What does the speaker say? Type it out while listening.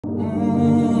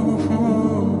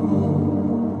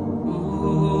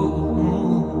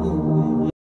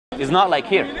not like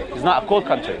here. It's not a cold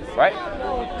country, right?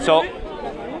 So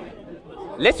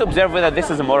let's observe whether this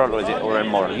is immoral or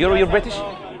immoral. You're British?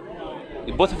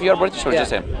 Both of you are British or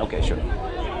just him? Okay, sure.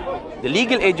 The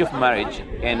legal age of marriage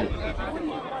in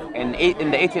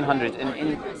the 1800s,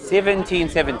 in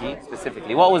 1770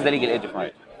 specifically, what was the legal age of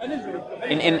marriage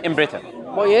in Britain?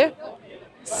 What year?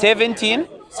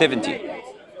 1770.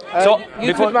 So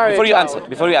before you answer,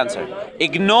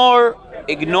 ignore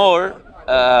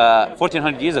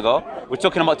 1400 years ago. We're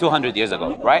talking about 200 years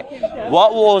ago, right?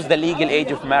 What was the legal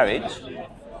age of marriage?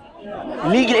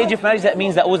 Legal age of marriage, that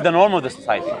means that was the norm of the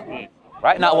society.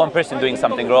 Right? Not one person doing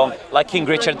something wrong, like King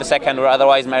Richard II or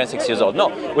otherwise married 6 years old. No,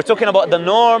 we're talking about the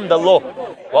norm, the law,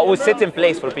 what was set in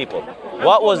place for people.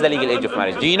 What was the legal age of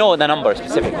marriage? Do you know the number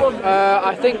specifically?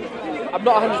 I think, I'm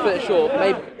not 100% sure,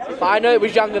 maybe, but I know it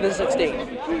was younger than 16.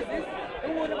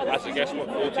 I suggest what,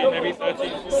 14, maybe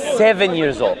 13? 7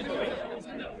 years old.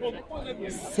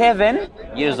 7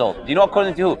 years old. Do you know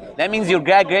according to who? That means your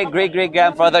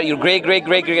great-great-great-great-grandfather, your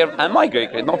great-great-great-great, and my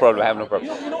great-great, no problem, I have no problem.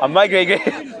 And my great-great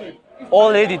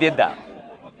already did that.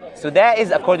 So that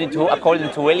is according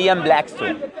to William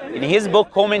Blackstone in his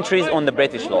book Commentaries on the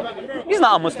British Law. He's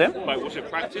not a Muslim. But was it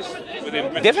practiced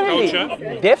within British culture?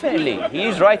 Definitely.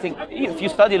 He's writing. If you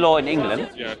study law in England,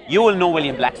 you will know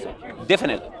William Blackstone.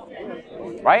 Definitely.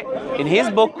 Right? In his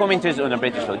book Commentaries on the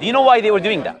British Law. Do you know why they were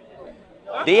doing that?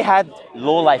 They had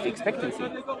low life expectancy.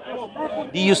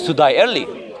 They used to die early.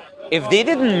 If they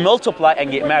didn't multiply and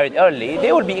get married early,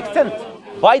 they would be extinct.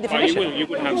 By definition. You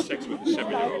wouldn't have sex with a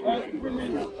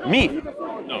 7-year-old. Me?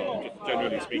 No, just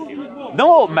generally speaking.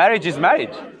 No, marriage is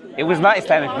marriage. It was not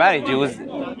Islamic marriage, it was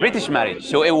British marriage.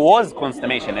 So it was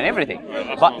consummation and everything.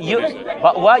 But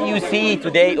what you see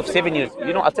today of 7 years,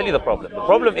 I'll tell you the problem. The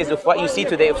problem is if what you see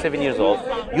today of 7 years old,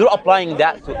 you're applying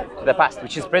that to the past,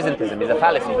 which is presentism, is a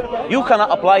fallacy. You cannot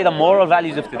apply the moral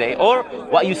values of today or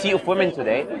what you see of women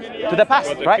today to the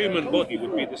past, but right? the human body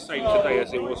would be the same today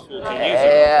as it was 14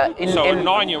 years ago. So a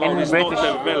 9-year-old is not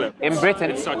developed in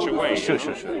Britain, in such a way. Sure.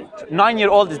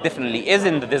 9-year-old is definitely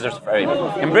in the desert of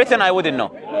Arabia. In Britain, I wouldn't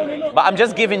know. But I'm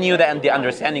just giving you the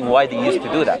understanding why they used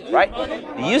to do that, right?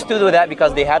 They used to do that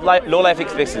because they had low life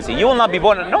expectancy. You will not be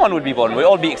born, no one will be born, we'll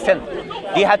all be extinct.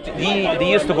 They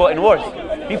used to go in wars.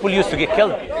 People used to get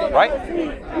killed, right?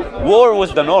 War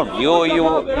was the norm. You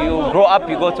grow up,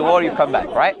 you go to war, you come back,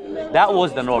 right? That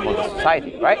was the norm of the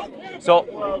society, right? So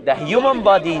the human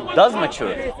body does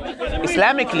mature.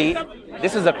 Islamically,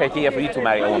 this is the criteria for you to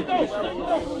marry a woman.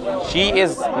 She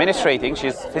is menstruating,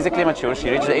 she's physically mature, she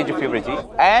reaches the age of puberty,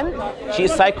 and she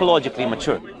is psychologically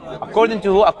mature. According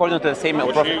to who? According to the same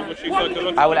Prophet. Was she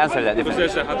psychologically? I will answer that definitely.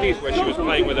 Because there's a hadith where she was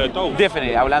playing with her dolls.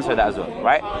 Definitely, I will answer that as well,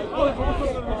 right?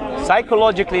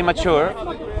 Psychologically mature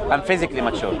and physically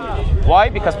mature. Why?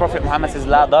 Because Prophet Muhammad says,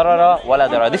 La darara wa la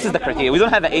darara. This is the criteria. We don't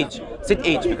have an age, set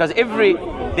age, because every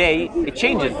day it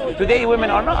changes. Today women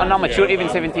are not mature, even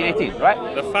 17, 18,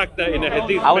 right? The fact that in a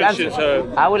hadith mentions her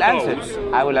I will answer.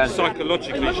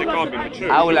 Psychologically she can't be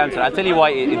mature. I will answer. I'll tell you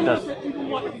why it does.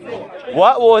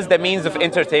 What was the means of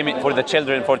entertainment for the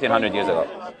children 1400 years ago?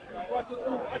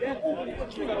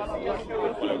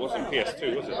 Well, it wasn't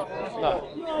PS2, was it? No.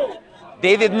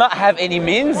 They did not have any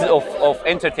means of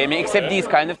entertainment except these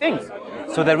kind of things.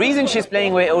 So the reason she's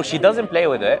playing with it or she doesn't play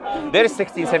with it, there is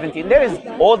 16, 17, there is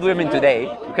old women today,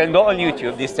 you can go on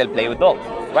YouTube, they still play with dolls,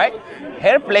 right?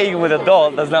 Her playing with a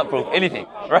doll does not prove anything,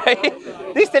 right?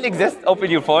 They still exist, open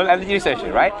your phone and research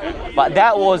it, right? But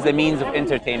that was the means of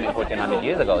entertainment 1400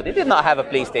 years ago. They did not have a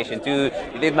PlayStation 2,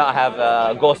 they did not have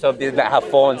Ghost Up, they did not have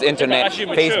phones, internet,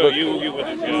 Facebook. You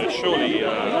would surely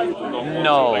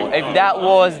no, if that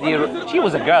was she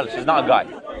was a girl, she's not a guy,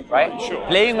 right? Sure.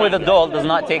 Playing with a doll does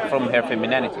not take from her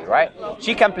femininity, right?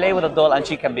 She can play with a doll and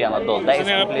she can be an adult. That is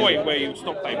a point where you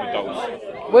stop playing with dolls.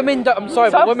 Women don't, I'm sorry,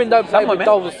 but women don't play with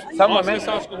dolls. Some women.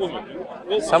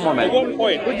 Some women. At what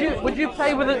point? Would you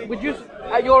play with it? Would you,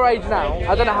 at your age now?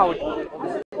 I don't know how.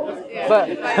 But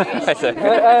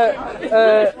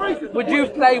would you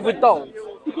play with dolls?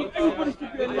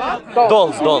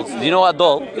 Dolls. Do you know what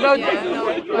doll?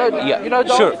 You know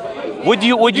dolls? Sure. Would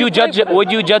you judge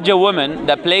a woman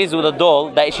that plays with a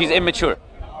doll that she's immature?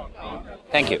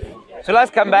 Thank you. So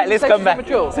let's come back.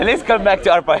 So let's come back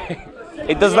to our point.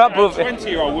 It does not prove.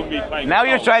 20-year-old would be playing. Now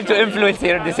you're trying to influence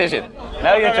her decision.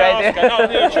 Now you're trying to. No,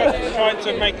 you're trying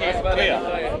to make it clear.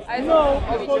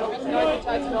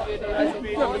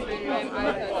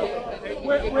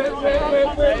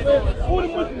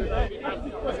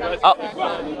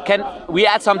 Can we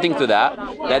add something to that?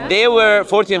 that they were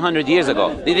 1400 years ago.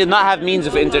 They did not have means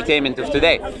of entertainment of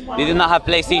today. They did not have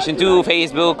PlayStation 2,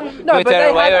 Facebook,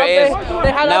 Twitter, whatever it is.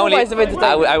 They had other ways of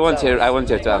entertainment. I want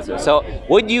her to answer. So,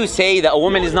 would you say that a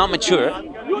woman is not mature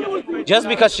just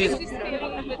because she's...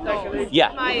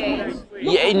 Yeah.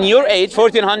 In your age,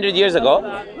 1400 years ago,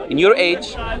 in your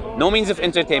age, no means of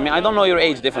entertainment. I don't know your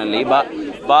age differently, but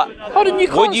Hold on, you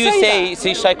can't would you say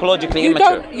psychologically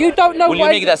immature? You don't know. Will you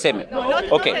make that statement?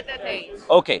 Okay.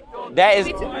 Okay. That is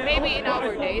maybe in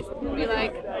our days we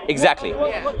like exactly.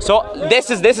 Yeah. So this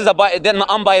is an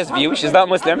unbiased view. She's not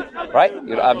Muslim, right?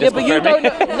 I'm just but you don't.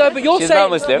 No, but you're She's saying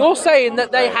not Muslim. you're saying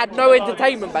that they had no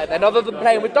entertainment back then other than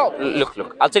playing with dolls.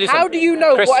 Look. I'll tell you How something. do you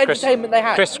know Chris, what entertainment they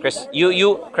had? Chris,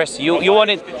 you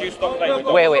wanted. Did you stop playing with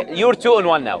dolls? Wait. You're 2 on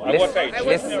 1 now. what age?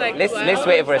 Let's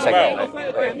wait for a second.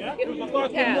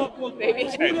 yeah, maybe.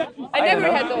 I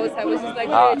never had those. I was just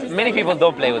like Many people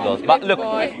don't play with those. But look,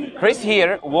 Chris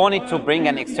here wanted to bring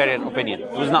an external opinion.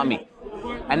 It was not me.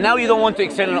 And now you don't want to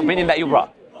external opinion that you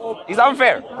brought. It's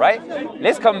unfair, right?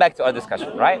 Let's come back to our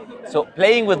discussion, right? So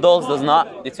playing with dolls does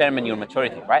not determine your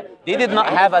maturity, right? They did not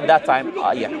have at that time,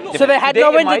 So they had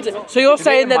So you're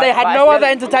saying that they had no other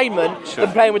entertainment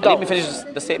than playing with dolls? Let me finish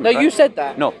the statement. No, you said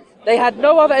that. No. They had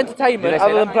no other entertainment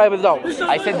other than playing with dolls.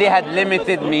 I said they had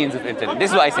limited means of entertainment. This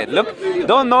is what I said. Look,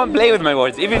 don't play with my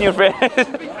words, even your friends.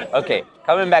 Okay,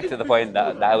 coming back to the point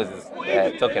that I was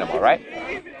talking about, right?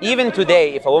 Even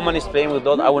today, if a woman is playing with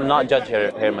dolls, I will not judge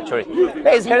her maturity.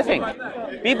 That is her thing.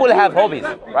 People have hobbies,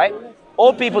 right?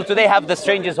 All people today have the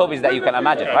strangest hobbies that you can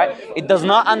imagine, right? It does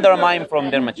not undermine from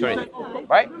their maturity,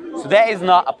 right? So that is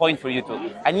not a point for you to.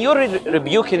 And you're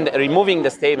removing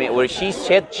the statement where she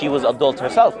said she was adult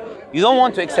herself. You don't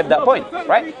want to accept that point,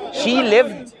 right? She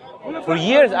lived for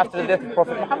years after the death of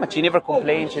Prophet Muhammad. She never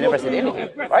complained, she never said anything,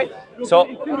 right? So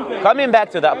coming back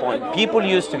to that point, people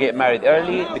used to get married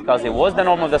early because it was the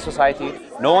norm of the society.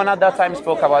 No one at that time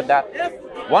spoke about that.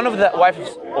 One of the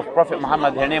wives of Prophet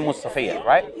Muhammad, her name was Safiya,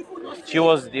 right? She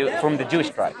was from the Jewish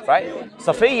tribe, right?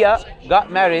 Safiya got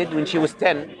married when she was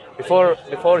 10,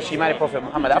 before she married Prophet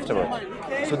Muhammad afterwards.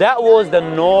 So that was the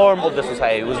norm of the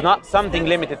society. It was not something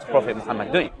limited to Prophet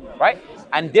Muhammad doing, right?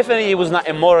 And definitely it was not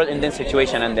immoral in their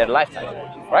situation and their lifetime,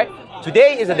 right?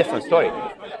 Today is a different story.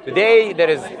 Today there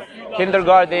is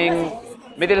kindergarten,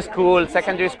 middle school,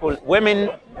 secondary school. Women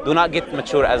do not get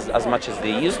mature as much as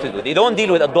they used to do. They don't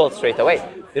deal with adults straight away.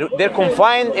 They're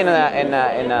confined in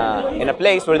a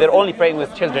place where they're only praying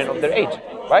with children of their age,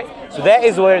 right? So that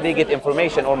is where they get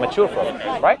information or mature from,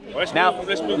 right? Now,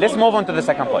 let's move on to the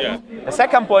second point. Yeah. The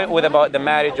second point was about the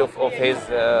marriage of his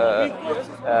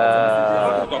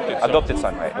adopted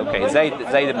son, right? Okay, Zayd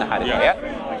ibn Haritha,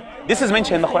 yeah? This is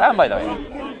mentioned in the Quran, by the way.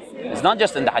 It's not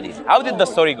just in the hadith. How did the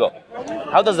story go?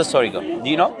 How does the story go? Do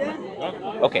you know?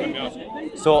 Okay.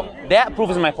 So that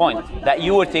proves my point, that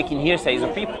you were taking hearsays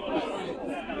of people.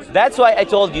 So that's why I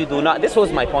told you do not. This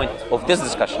was my point of this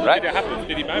discussion, right? Did it happen?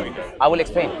 Did he marry her? I will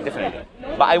explain, definitely.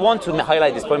 But I want to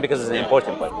highlight this point because it's an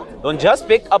important point. Don't just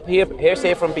pick up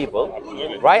hearsay from people,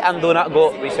 right? And do not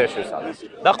go research yourself.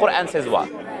 The Quran says what?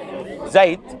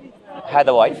 Zayd had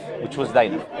a wife, which was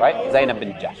Zainab, right? Zainab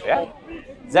bin Jahsh, yeah?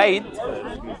 Zayd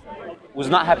was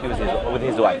not happy with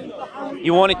his wife. He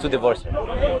wanted to divorce her,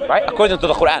 right? According to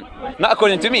the Quran, not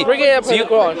according to me. Bring it up. So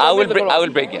I will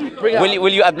bring it.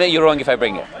 Will you admit you're wrong if I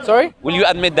bring it? Sorry? Will you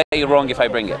admit that you're wrong if I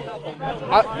bring it?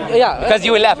 Yeah. Because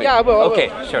you will laugh. Yeah, I will. Okay,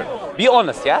 sure. Be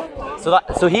honest, yeah.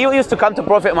 So he used to come to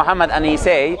Prophet Muhammad and he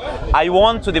say, I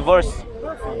want to divorce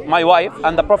my wife,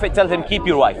 and the Prophet tells him, keep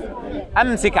your wife.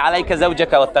 أمسك عليك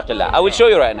زوجك واتق الله. I will show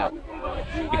you right now.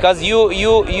 Because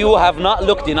you have not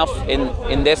looked enough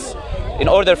in this in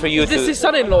order for you to... This is his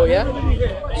son-in-law, yeah?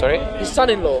 Sorry? His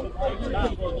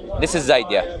son-in-law. This is Zayd,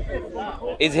 yeah.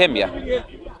 Is him, yeah.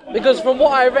 Because from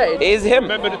what I read... Is him.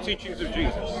 Remember the teachings of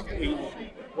Jesus? He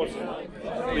wasn't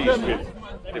pleased with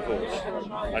divorce.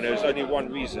 And there's only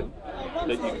one reason that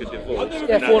you could divorce.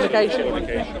 Yeah, fornication.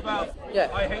 Fornication. Yeah.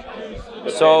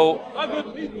 But so...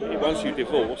 once you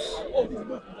divorce,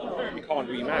 you can't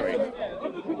remarry.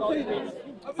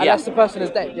 And that's the person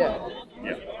is dead, yeah.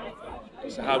 Yeah.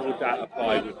 So how would that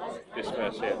apply with this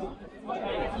verse here?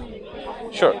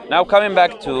 Sure. Now coming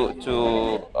back to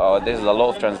there's a lot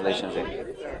of translations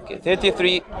here. Okay,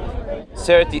 33,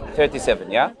 30,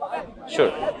 37, yeah?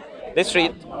 Sure. Let's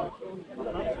read.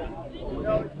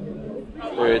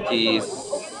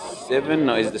 37,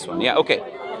 no, is this one? Yeah, okay.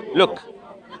 Look.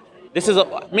 This is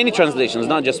many translations,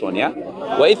 not just one, yeah?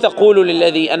 وَإِذْ تَقُولُ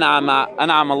لِلَّذِي أَنْعَمَ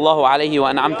اللَّهُ عَلَيْهِ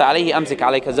وَأَنْعَمْتَ عَلَيْهِ أَمْسِكْ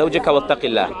عَلَيْكَ زَوْجَكَ وَاتَّقِ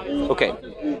اللَّهِ. Okay.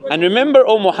 And remember,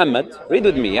 O Muhammad, read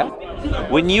with me, yeah?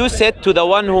 When you said to the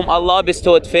one whom Allah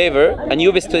bestowed favor, and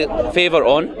you bestowed favor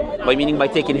on, By meaning by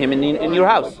taking him in your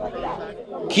house.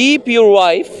 Keep your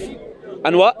wife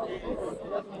and what?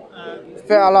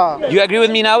 Fi'ala. You agree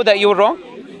with me now that you were wrong?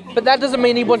 But that doesn't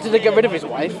mean he wanted to get rid of his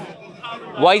wife.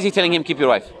 Why is he telling him keep your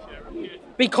wife?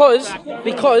 Because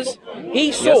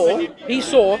he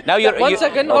saw Now you're- one you-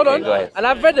 second, okay, hold on. go ahead. And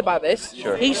I've read about this.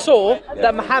 Sure. He saw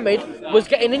that Muhammad was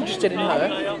getting interested in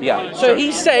her. Yeah. So sure.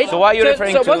 he said. So why are you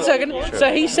referring to? So one second. Sure.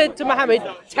 So he said to Muhammad,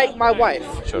 "Take my wife."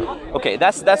 Sure. Okay,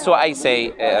 that's what I say.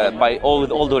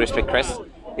 With all due respect, Chris,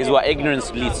 is what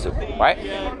ignorance leads to, right?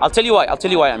 I'll tell you why.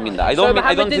 I mean that. I don't. So mean, I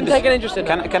Muhammad don't didn't think take an interest in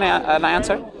her. Can I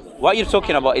answer? What you're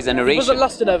talking about is a He narration. wasn't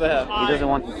lusting over her. He doesn't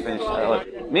want to finish.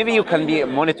 Maybe you can be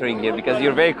monitoring here because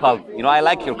you're very calm. You know, I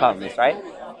like your calmness, right?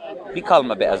 Be calm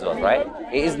a bit as well, right?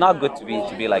 It is not good to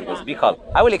be like this. Be calm.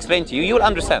 I will explain to you. You will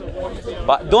understand.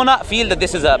 But do not feel that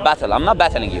this is a battle. I'm not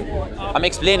battling you. I'm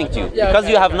explaining to you Yeah, because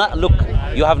okay. you have not looked.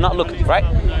 You have not looked, right?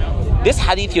 This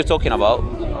hadith you're talking about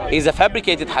is a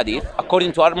fabricated hadith,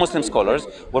 according to our Muslim scholars,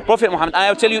 where Prophet Muhammad, and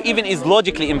I'll tell you, even is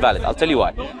logically invalid. I'll tell you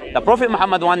why. The Prophet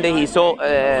Muhammad one day he saw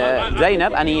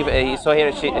Zainab and he saw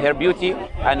her beauty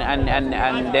and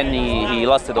then he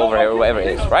lusted over her or whatever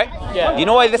it is, right? Yeah. You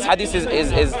know why this hadith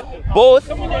is both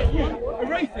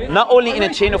not only in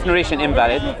a chain of narration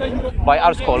invalid by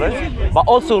our scholars, but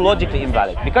also logically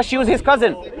invalid because she was his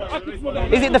cousin.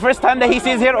 Is it the first time that he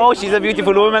sees her? Oh, she's a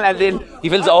beautiful woman, and then he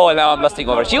feels, oh, now I'm lusting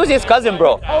over her. She was his cousin,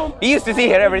 bro. He used to see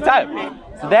her every time.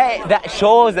 So that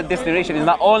shows that this narration is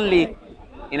not only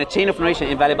in a chain of narration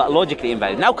invalid, but logically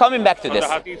invalid. Now coming back to this.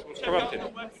 The hadith was corrupted.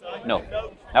 No.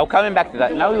 Now coming back to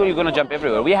that. Now you're going to jump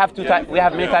everywhere. We have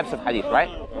many types of hadith, right?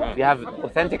 We have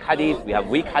authentic hadith. We have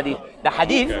weak hadith. The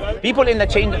hadith, people in the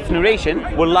chain of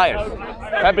narration were liars,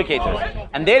 fabricators,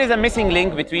 and there is a missing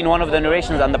link between one of the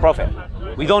narrations and the Prophet.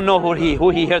 We don't know who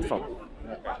he heard from.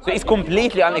 So it's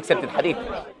completely unaccepted hadith,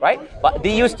 right? But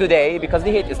they use today because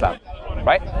they hate Islam,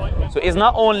 right? So it's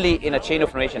not only in a chain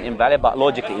of narration invalid, but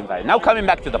logically invalid. Now coming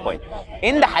back to the point.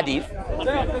 In the hadith,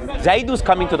 Zaidu's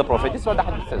coming to the Prophet. This is what the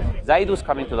hadith says. Zaidu's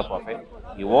coming to the Prophet.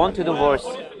 You want to divorce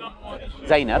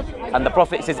Zainab, and the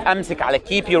Prophet says, Amsik ala,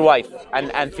 keep your wife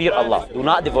and fear Allah. Do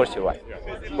not divorce your wife.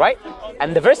 Right?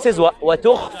 And the verse says,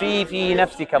 وَتُخْفِي فِي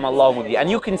نَفْسِكَ مَا اللَّهُ مُبْدِي. And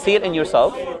you conceal in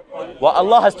yourself what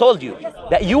Allah has told you,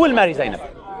 that you will marry Zainab.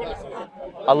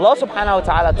 Allah subhanahu wa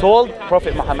ta'ala told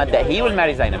Prophet Muhammad that he will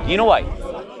marry Zainab. Do you know why?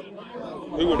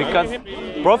 Who will Because marry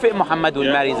him? Prophet Muhammad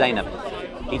will marry Zainab.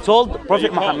 He told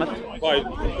Prophet You can't, Muhammad, by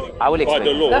I will the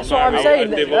explain. law, That's what I'm marry saying.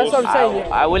 and That's divorce. what I'm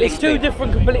saying. I will It's two explain.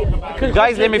 different complete.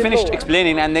 Guys, let me finish laws.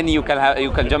 explaining and then you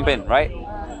can jump in, right?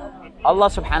 Allah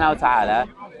subhanahu wa ta'ala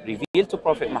revealed to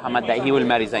Prophet Muhammad that he will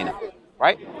marry Zainab,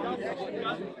 right?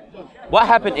 What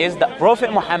happened is that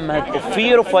Prophet Muhammad, of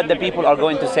fear of what the people are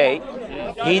going to say,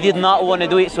 he did not want to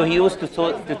do it, so he used to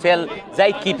tell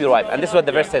Zaid, keep your wife. And this is what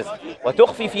the verse says.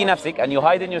 وَتُخْفِي فِي نَفْسِكَ, and you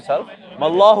hide in yourself, مَا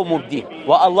اللَّهُ مُبْدِيهِ,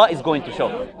 what Allah is going to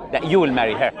show, that you will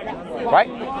marry her. Right?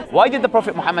 Why did the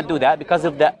Prophet Muhammad do that? Because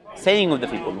of the saying of the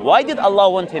people. Why did Allah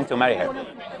want him to marry her?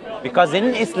 Because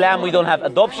in Islam we don't have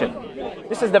adoption.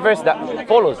 This is the verse that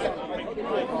follows.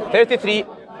 33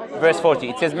 verse 40.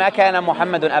 It says, مَا كَانَ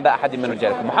مُحَمَّدٌ أَبَا أَحَدٍ مِّن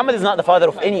رِجَالِكُمْ. Muhammad is not the father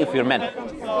of any of your men.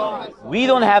 We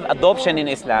don't have adoption in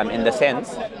Islam in the sense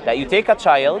that you take a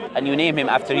child and you name him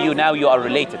after you, now you are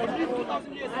related.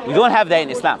 We don't have that in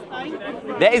Islam.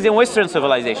 That is in Western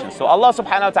civilization. So Allah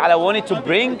subhanahu wa ta'ala wanted to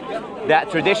bring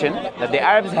that tradition that the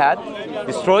Arabs had,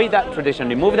 destroy that tradition,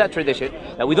 remove that tradition,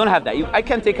 that we don't have that. I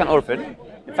can take an orphan.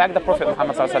 In fact, the Prophet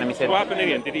Muhammad sallallahu alaihi wasallam, he said, What happened in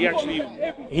the end? Did he actually?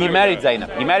 he married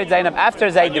Zainab. He married Zainab after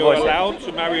Zaid You're divorced her. allowed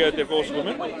to marry a divorced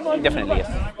woman? Definitely,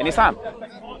 yes. In Islam.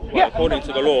 Well, according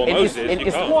to the law of In, Moses, in,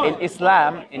 you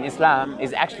can't. in Islam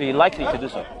is actually likely to do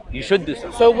so. You should do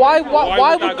so. So why would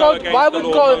would that go God? Why against would the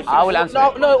law of God? Moses? I will answer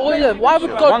No, it. no, all of them. Why would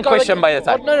God? One go question by a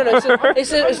time. No.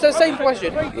 It's the same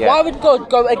question. Yeah. Why would God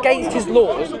go against His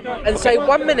laws and say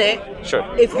 1 minute? Sure.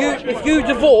 If you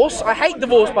divorce, I hate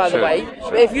divorce by the Sure, way.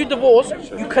 sure. But if you divorce,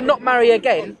 you cannot marry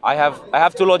again. I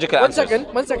have two logical answers.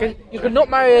 One second. You cannot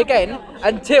marry again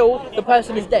until the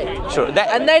person is dead. Sure.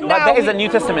 And then but now that is we- the New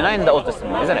Testament, not in the Old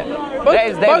Testament, isn't it? Both- that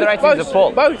is the both- writings both- of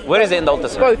Paul. both. Where is it in the Old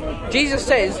Testament? Both. Jesus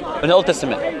says In the Old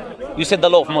Testament. You said the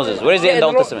law of Moses. Where is it in the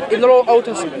Old Testament? In the Old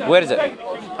Testament. Where is it?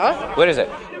 Huh? Where is it?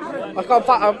 I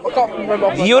can't remember.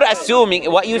 off my- You're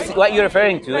assuming what you're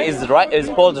referring to is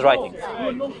Paul's writings.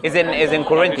 Is in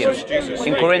Corinthians. Jesus.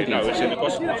 In No, Corinthians. it's in the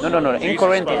Gospels. No. In Jesus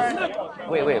Corinthians. spoke.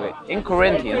 Wait. In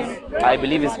Corinthians, I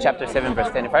believe it's chapter 7, verse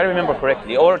 10, if I remember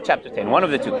correctly, or chapter 10, one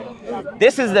of the two.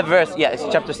 This is the verse, yeah, it's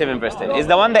chapter 7, verse 10. Is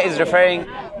the one that is referring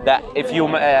that if you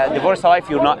divorce a wife,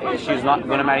 she's not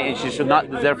going to marry, and she should not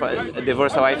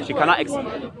divorce a wife. She cannot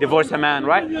divorce a man,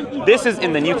 right? This is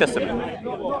in the New Testament.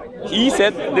 He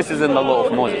said this is in the law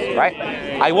of Moses, right?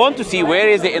 I want to see where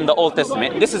is it in the Old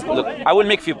Testament. Look, I will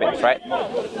make few points, right?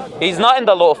 He's not in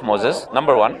the law of Moses,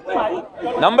 number one.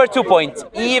 Number 2 point,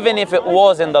 even if it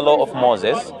was in the law of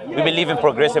Moses, we believe in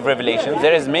progressive revelations.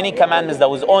 There is many commandments that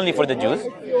was only for the Jews.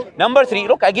 Number 3,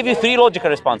 look, I give you 3 logical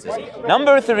responses.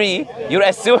 Number 3, you're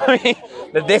assuming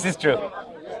that this is true.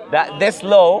 That this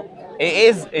law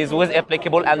was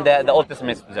applicable and the Old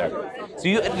Testament is preserved. So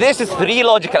this is 3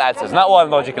 logical answers, not 1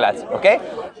 logical answer, okay?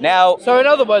 Now, So in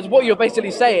other words, what you're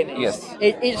basically saying is, Yes.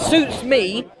 it suits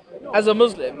me as a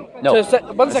Muslim. No, to say,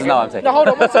 one this is second. not what I'm saying. No, hold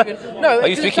on 1 second. No. Are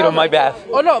you speaking on my behalf?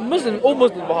 Oh no, Muslim, all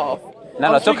Muslim behalf.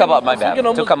 No, talk about my behalf.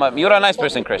 You're a nice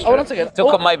person, Christian. Oh, 1 second.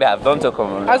 Talk on my behalf, don't talk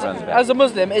on my As, friend's behalf. as a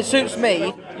Muslim, it suits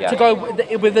me Yeah. to go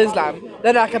with Islam.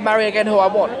 Then I can marry again who I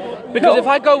want. Because No. if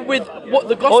I go with what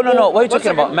the gospel... Oh no, what are you 1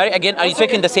 talking about? second. Marry again? Are you 1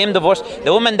 taking second. the same divorce?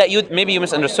 The woman that maybe you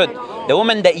misunderstood. The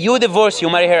woman that you divorce, you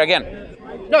marry her again.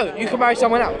 No, you can marry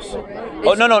someone else.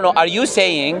 Oh no. Are you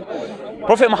saying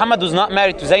Prophet Muhammad was not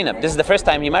married to Zainab? This is the first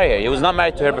time he married her. He was not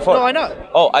married to her before. No, I know.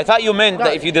 Oh, I thought you meant No.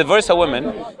 that if you divorce a woman,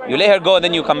 you let her go and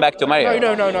then you come back to marry her.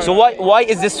 No. So why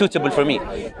is this suitable for me?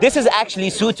 This is actually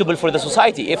suitable for the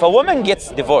society. If a woman gets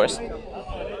divorced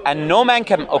and no man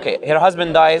can, okay, her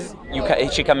husband dies,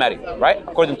 she can marry, right?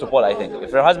 According to Paul, I think.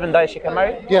 If her husband dies, she can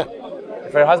marry? Yeah.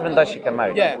 If her husband dies, she can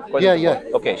marry? Yeah. According to Yeah.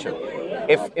 Paul. Okay, sure.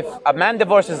 If a man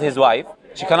divorces his wife,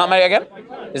 she cannot marry again?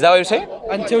 Is that what you're saying?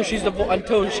 Until she's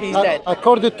dead.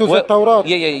 According to the Well, Torah.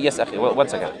 yes, akhi. Well, 1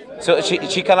 second. So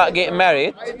she cannot get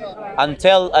married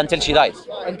until she dies.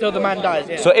 Until the man dies,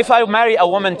 yeah. So if I marry a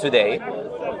woman today,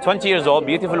 20 years old,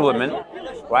 beautiful woman,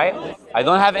 right? I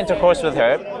don't have intercourse with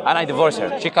her and I divorce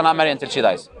her. She cannot marry until she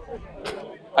dies.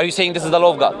 Are you saying this is the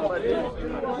law of God?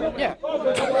 Yeah.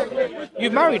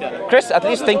 You've married her. Chris, at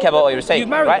least think about what you're saying, You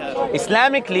married right? her.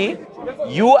 Islamically,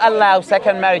 you allow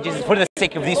second marriages for the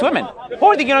sake of these women. Who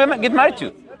are they going to get married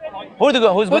to? Who's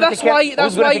Well, going to that's take care? why. Who's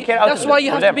That's gonna why. take care out That's of why them?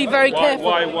 you For have to them? be very careful.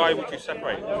 Why would you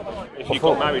separate? If you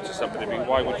got married to somebody,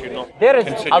 why would you not? There is.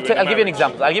 continue I'll in the give you an marriage?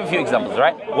 example. I'll give a few examples,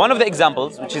 right? One of the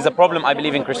examples, which is a problem I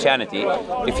believe in Christianity,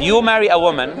 if you marry a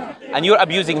woman and you're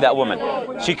abusing that woman,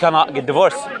 she cannot get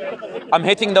divorced. I'm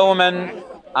hitting the woman.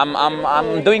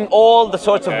 I'm doing all the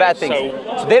sorts of bad things.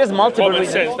 So there is multiple Common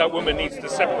reasons. sense, that woman needs to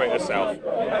separate herself.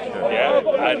 Yeah,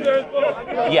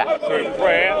 and Yeah. through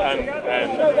prayer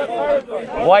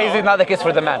and Why is it not the case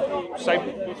for the man? same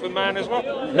for man as well.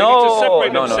 They No, need to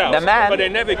separate no. themselves, The man- but they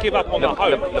never give up on Look, the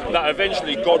hope look. that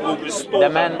eventually God will restore The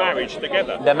that man- marriage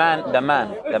together. The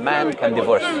man can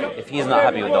divorce if he's not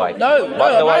happy with the wife. No,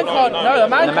 But the a man wife- can't. No, a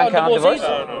man The man can't cannot divorce.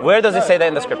 divorce. either. Where does it say that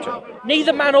in the scripture?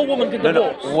 Neither man or woman can No.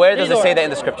 divorce. Where does it Neither say one. that in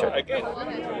the scripture? Again,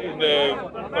 in the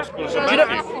Gospels of Do you know,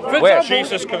 Matthew, for Where? example,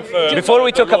 Jesus confirmed Before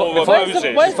we the talk law about- of before-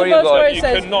 Moses. where's Before the you verse go- where it You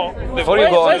says? cannot Before you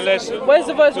divorce go on- unless Where's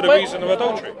the verse? for the reason of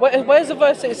adultery. Where's the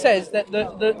verse that says that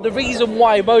the reason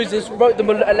why Moses wrote them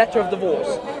a letter of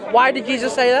divorce? Why did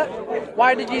Jesus say that?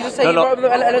 Why did Jesus say he wrote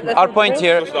them a letter Our of point divorce?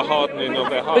 here, It was the hardening of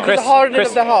their heart. Because the hardening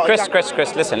of their heart. exactly.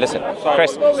 Chris, listen.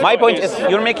 Chris, my point is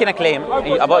you're making a claim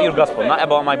about your gospel, not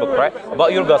about my book, right?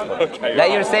 About your gospel. Okay.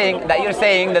 That you're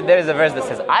saying that there is a verse that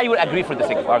says, I will agree for the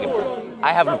sake of argument.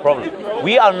 I have no problem.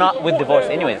 We are not with divorce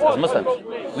anyways as Muslims.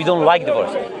 We don't like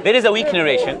divorce. There is a weak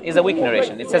narration.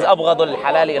 It says أبغض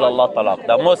الحلال إلى الله طلاق.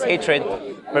 The most hatred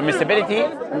permissibility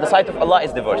in the sight of Allah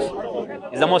is divorce.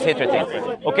 Is the most hatred thing.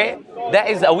 Okay? That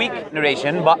is a weak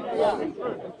narration, but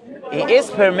it is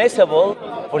permissible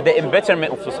for the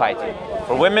embitterment of society,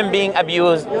 for women being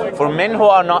abused, for men who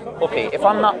are not okay. If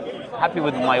I'm not happy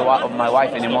with my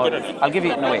wife anymore, I'll give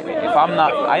you no wait. If I'm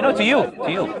not, I know to you.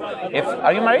 If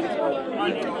are you married?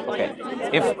 Okay.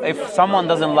 If someone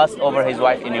doesn't lust over his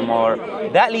wife anymore,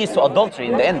 that leads to adultery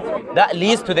in the end. That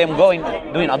leads to them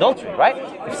doing adultery, right?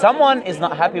 If someone is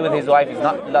not happy with his wife, is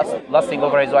not lusting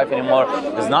over his wife anymore,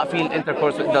 does not feel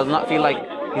intercourse, does not feel like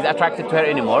he's attracted to her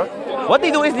anymore, what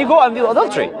they do is they go and do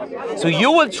adultery. So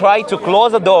you will try to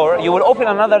close a door, you will open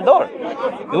another door.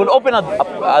 You will open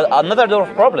another door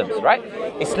of problems, right?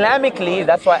 Islamically,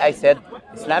 that's why I said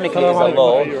Islamically is a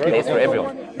law that is for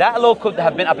everyone. That law could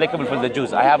have been applicable for the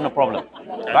Jews. I have no problem,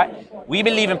 right? We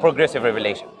believe in progressive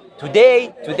revelation.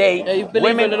 Today, Yeah, you believe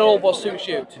women. in all what suits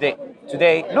you.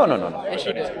 Today, no. Yes,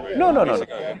 you do. No.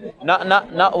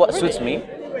 Not what suits me.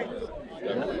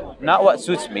 Not what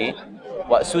suits me.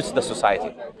 What suits the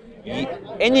society.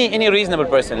 Any reasonable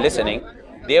person listening,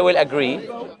 they will agree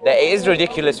that it is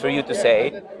ridiculous for you to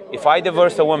say, if I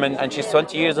divorce a woman and she's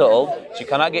 20 years old, she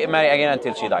cannot get married again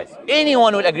until she dies.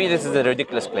 Anyone will agree this is a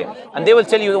ridiculous claim. And they will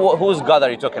tell you, whose God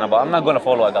are you talking about? I'm not going to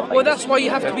follow a God like Well, this. that's why you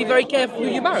have to be very careful who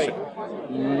you marry.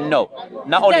 No,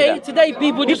 not only that. Today,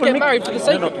 people just get married for the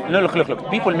sake of it. No,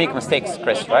 look. People make mistakes,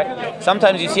 Chris, right?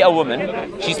 Sometimes you see a woman,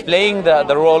 she's playing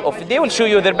the role of, they will show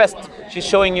you their best. She's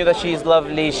showing you that she's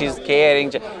lovely, she's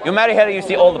caring. You marry her, you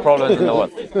see all the problems in the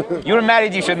world. You're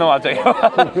married, you should know what to do.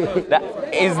 That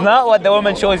is not what the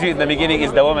woman shows you in the beginning,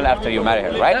 is the woman after you marry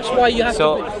her, right? That's why you have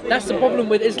to. That's the problem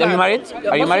with Islam. Are you married?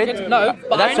 Are you married? No,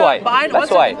 but That's I know, why. But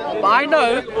I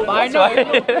know.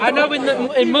 I know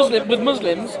in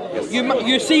Muslims,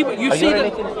 you see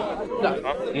that.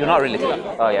 No. You're not related.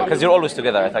 Oh yeah, because you're always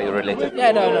together. I thought you were related.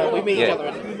 Yeah, no, we meet each Yeah.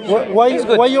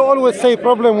 other. Why you always say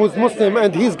problem with Muslim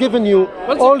and he's giving you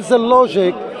all the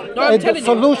logic I'm and the telling you.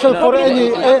 solution for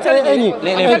any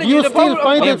and you still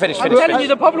find it. I'm telling you,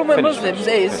 the problem with Muslims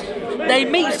is they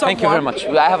meet someone. Thank you very much.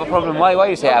 I have a problem. Why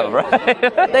you say I have a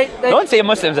problem? They Don't say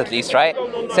Muslims at least, right?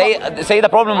 Say the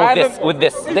problem with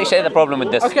this. They say the problem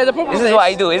with this. Okay, the problem. This with is what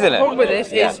I do, isn't it? The problem with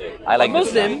this is I like a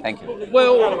Muslim this. Thank you.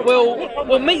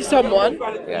 will meet someone.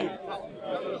 Yeah.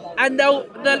 And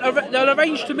they'll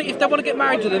arrange to meet, if they want to get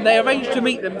married to them, they arrange to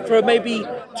meet them for maybe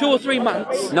 2 or 3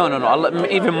 months. No.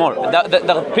 Even more.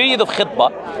 The period of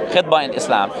khitbah in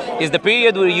Islam, is the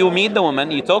period where you meet the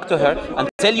woman, you talk to her,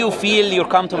 until you feel you're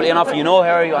comfortable enough, you know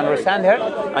her, you understand her,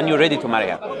 and you're ready to marry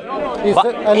her.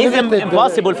 But it's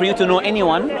impossible for you to know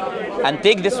anyone, and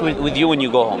take this with you when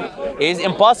you go home. It is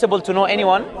impossible to know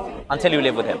anyone until you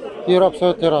live with him. You're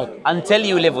absolutely right. Until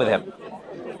you live with him.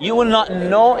 You will not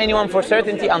know anyone for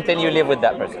certainty until you live with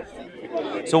that person.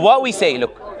 So what we say,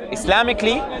 look,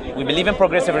 Islamically, we believe in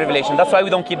progressive revelation. That's why we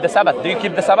don't keep the Sabbath. Do you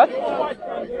keep the Sabbath?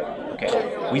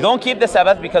 Okay. We don't keep the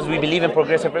Sabbath because we believe in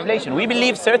progressive revelation. We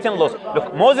believe certain laws.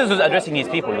 Look, Moses was addressing his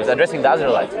people, he was addressing the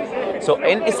Israelites. So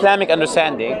in Islamic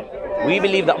understanding, we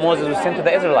believe that Moses was sent to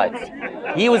the Israelites.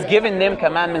 He was giving them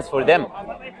commandments for them.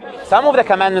 Some of the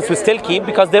commandments we still keep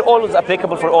because they're always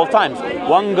applicable for all times.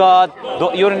 One God,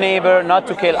 your neighbor, not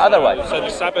to kill otherwise. So the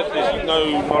Sabbath is no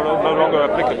longer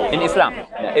applicable? In Islam.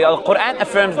 The Quran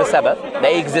affirms the Sabbath, that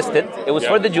existed. It was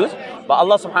for the Jews. But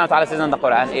Allah subhanahu wa ta'ala says in the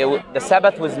Quran, the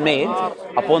Sabbath was made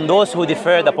upon those who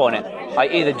deferred upon it,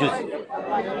 i.e. the Jews.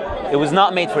 It was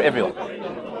not made for everyone.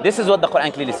 This is what the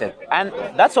Quran clearly said. And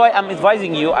that's why I'm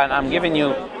advising you and I'm giving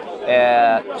you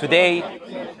today,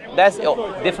 that's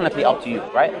definitely up to you,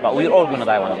 right? But we're all going to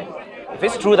die one day. If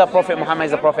it's true that Prophet Muhammad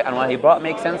is a prophet and what he brought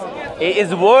makes sense, it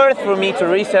is worth for me to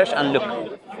research and look.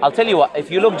 I'll tell you what,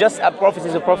 if you look just at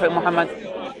prophecies of Prophet Muhammad,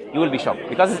 you will be shocked.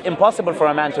 Because it's impossible for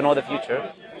a man to know the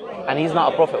future, and he's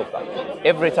not a prophet of God.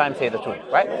 Every time say the truth,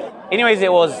 right? Anyways,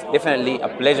 it was definitely a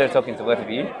pleasure talking to both of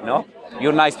you. You know,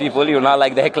 you're nice people. You're not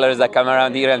like the hecklers that come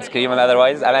around here and scream and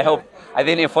otherwise. And I hope I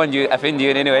didn't offend you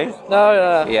in any ways.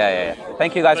 No. Yeah.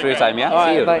 Thank you guys for your time. Yeah. All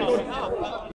See right, you. thanks.